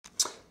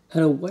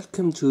Hello,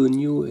 welcome to a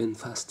new and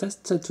fast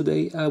test.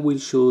 Today I will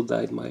show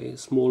that my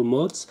small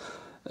mods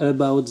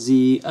about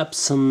the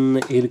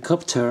Hubsan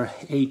helicopter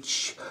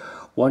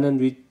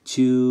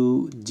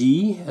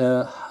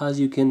H102D. As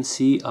you can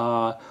see,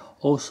 I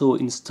also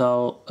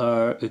install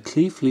a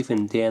cliff lift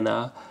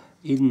antenna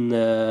in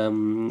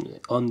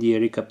on the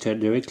helicopter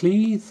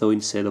directly. So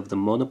instead of the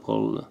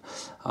monopole,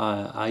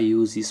 I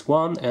use this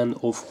one, and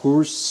of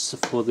course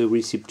for the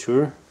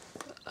receptor.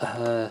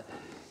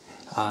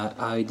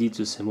 I did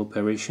the same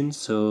operation,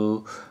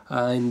 so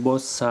in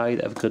both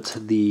sides I've got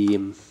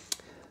the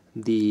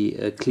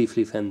cliff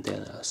lift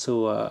antenna.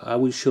 So I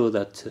will show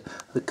that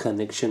the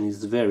connection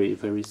is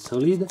very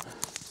solid.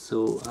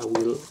 So I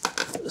will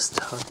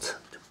start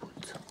to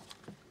put.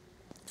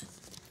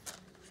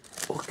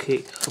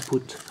 Okay, I'll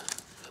put a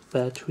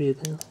battery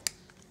there.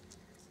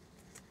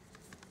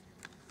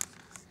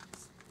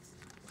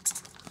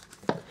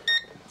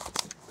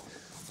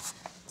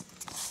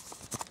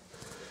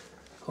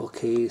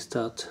 Okay,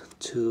 start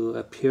to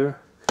appear,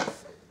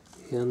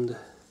 and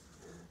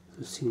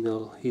the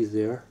signal is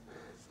there,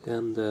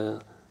 and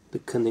the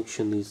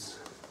connection is,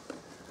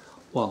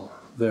 well,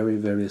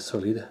 very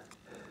solid.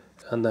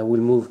 And I will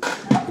move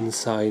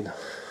inside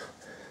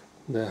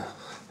the.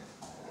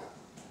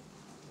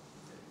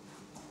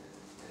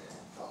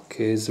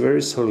 Okay, it's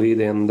very solid,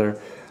 and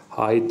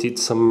I did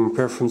some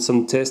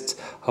tests.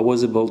 I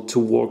was able to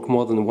walk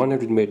more than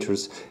 100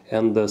 meters,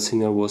 and the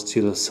signal was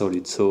still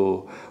solid.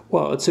 So,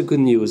 well, it's a good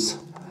news.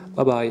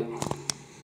 Bye bye.